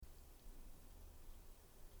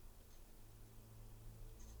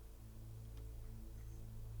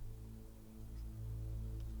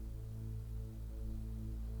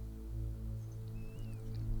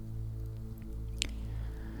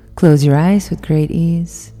Close your eyes with great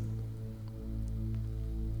ease.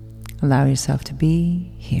 Allow yourself to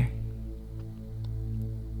be here.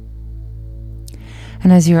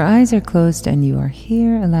 And as your eyes are closed and you are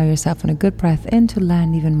here, allow yourself on a good breath in to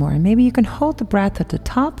land even more. And maybe you can hold the breath at the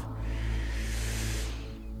top.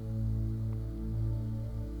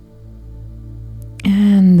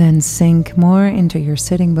 And then sink more into your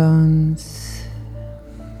sitting bones.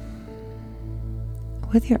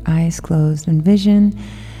 With your eyes closed, envision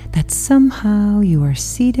that somehow you are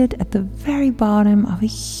seated at the very bottom of a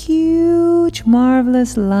huge,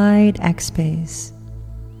 marvelous light X space.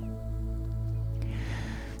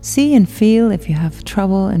 See and feel, if you have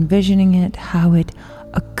trouble envisioning it, how it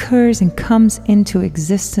occurs and comes into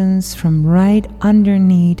existence from right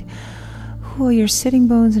underneath your sitting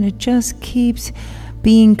bones, and it just keeps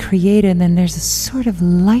being created. And there's a sort of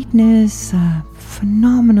lightness,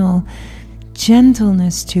 phenomenal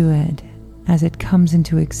gentleness to it as it comes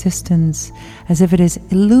into existence, as if it is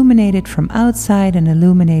illuminated from outside and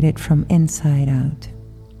illuminated from inside out.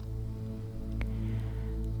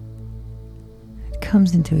 It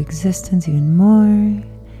comes into existence even more.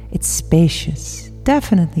 It's spacious,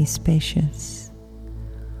 definitely spacious,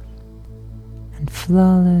 and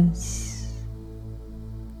flawless.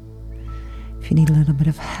 If you need a little bit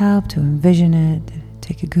of help to envision it,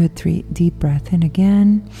 take a good deep breath in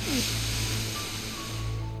again.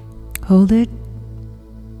 Hold it.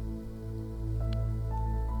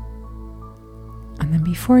 And then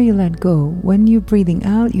before you let go, when you're breathing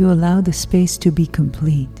out, you allow the space to be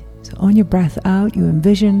complete. So on your breath out, you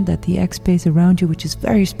envision that the X space around you, which is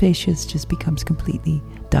very spacious, just becomes completely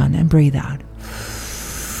done. And breathe out.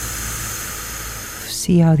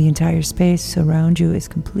 See how the entire space around you is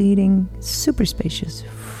completing. It's super spacious.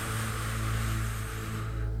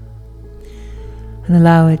 And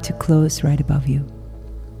allow it to close right above you.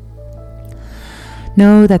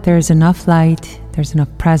 Know that there's enough light, there's enough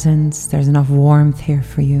presence, there's enough warmth here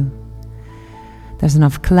for you. There's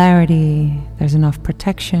enough clarity, there's enough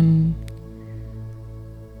protection,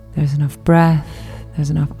 there's enough breath, there's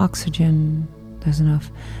enough oxygen, there's enough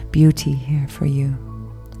beauty here for you.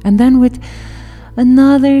 And then with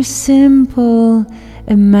another simple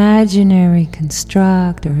imaginary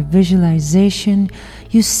construct or visualization,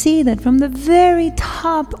 you see that from the very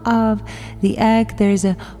top of the egg there's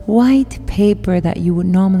a white paper that you would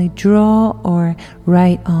normally draw or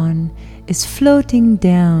write on is floating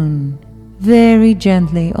down very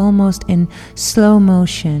gently, almost in slow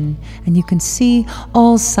motion, and you can see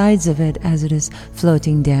all sides of it as it is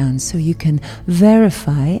floating down, so you can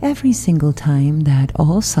verify every single time that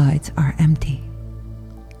all sides are empty.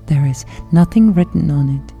 There is nothing written on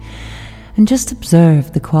it. And just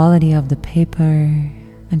observe the quality of the paper,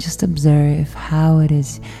 and just observe how it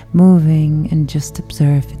is moving, and just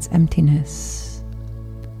observe its emptiness.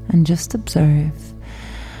 And just observe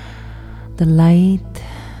the light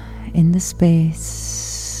in the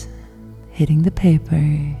space hitting the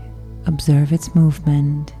paper. Observe its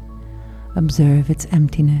movement. Observe its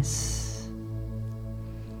emptiness.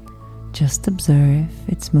 Just observe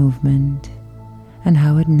its movement and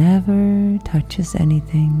how it never touches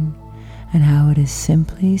anything, and how it is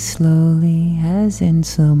simply slowly, as in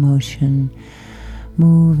slow motion,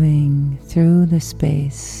 moving through the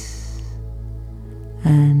space.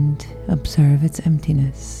 And observe its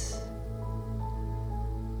emptiness.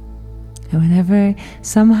 And whenever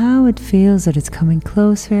somehow it feels that it's coming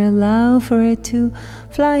closer, allow for it to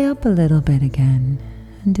fly up a little bit again,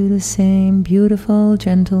 and do the same beautiful,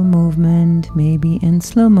 gentle movement, maybe in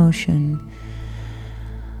slow motion.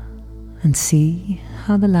 And see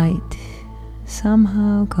how the light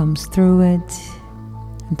somehow comes through it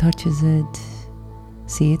and touches it.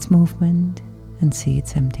 See its movement and see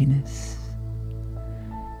its emptiness.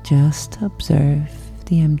 Just observe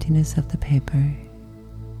the emptiness of the paper.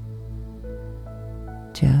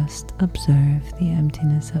 Just observe the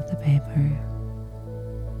emptiness of the paper.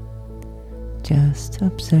 Just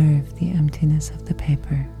observe the emptiness of the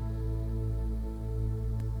paper.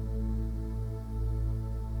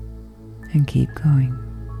 And keep going.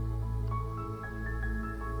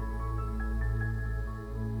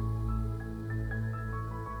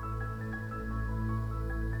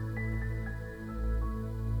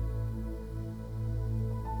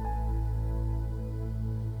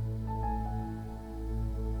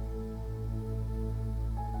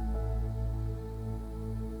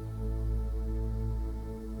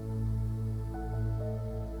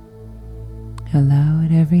 Allow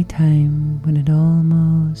it every time when it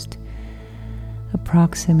almost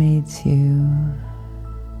approximates you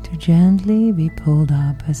to gently be pulled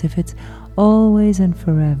up, as if it's always and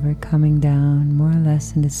forever coming down more or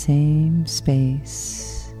less in the same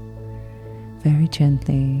space. very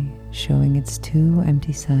gently showing its two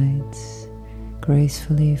empty sides,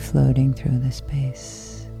 gracefully floating through the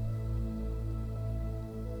space.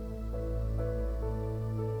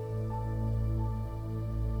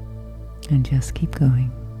 And just keep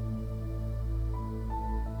going.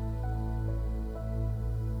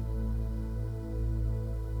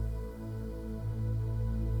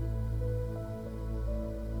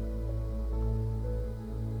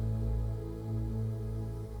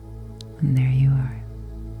 And there you are.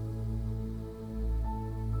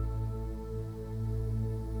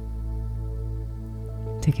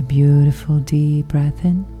 Take a beautiful deep breath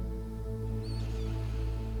in.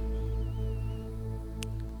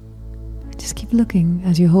 Just keep looking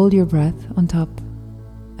as you hold your breath on top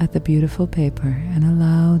at the beautiful paper and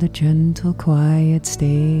allow the gentle, quiet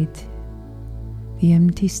state, the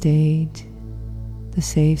empty state, the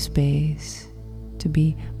safe space to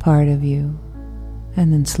be part of you.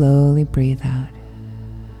 And then slowly breathe out.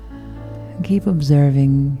 And keep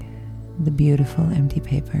observing the beautiful empty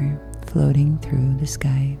paper floating through the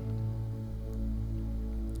sky,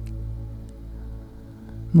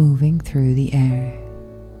 moving through the air,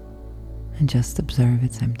 and just observe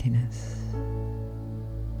its emptiness.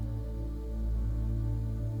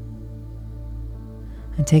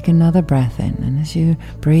 And take another breath in, and as you're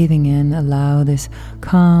breathing in, allow this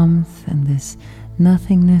calmth and this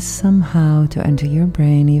nothingness somehow to enter your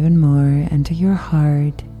brain even more, enter your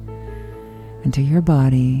heart, enter your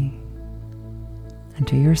body,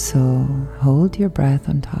 enter your soul. Hold your breath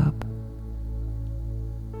on top.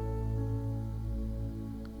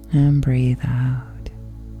 And breathe out.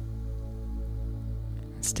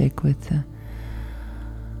 Stick with the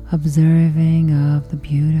observing of the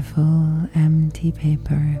beautiful empty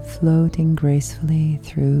paper floating gracefully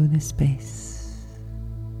through the space.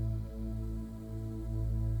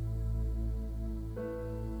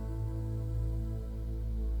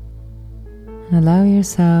 Allow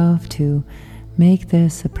yourself to make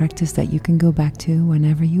this a practice that you can go back to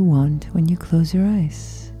whenever you want. When you close your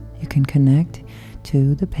eyes, you can connect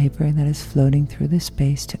to the paper that is floating through the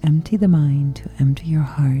space to empty the mind, to empty your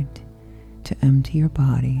heart, to empty your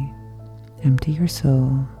body, empty your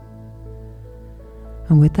soul.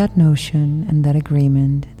 And with that notion and that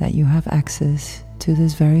agreement that you have access to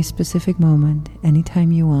this very specific moment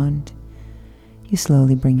anytime you want, you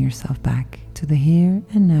slowly bring yourself back to the here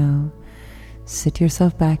and now. Sit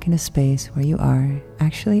yourself back in a space where you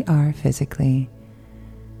actually are physically,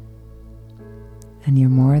 and you're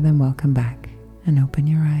more than welcome back. And open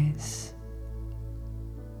your eyes.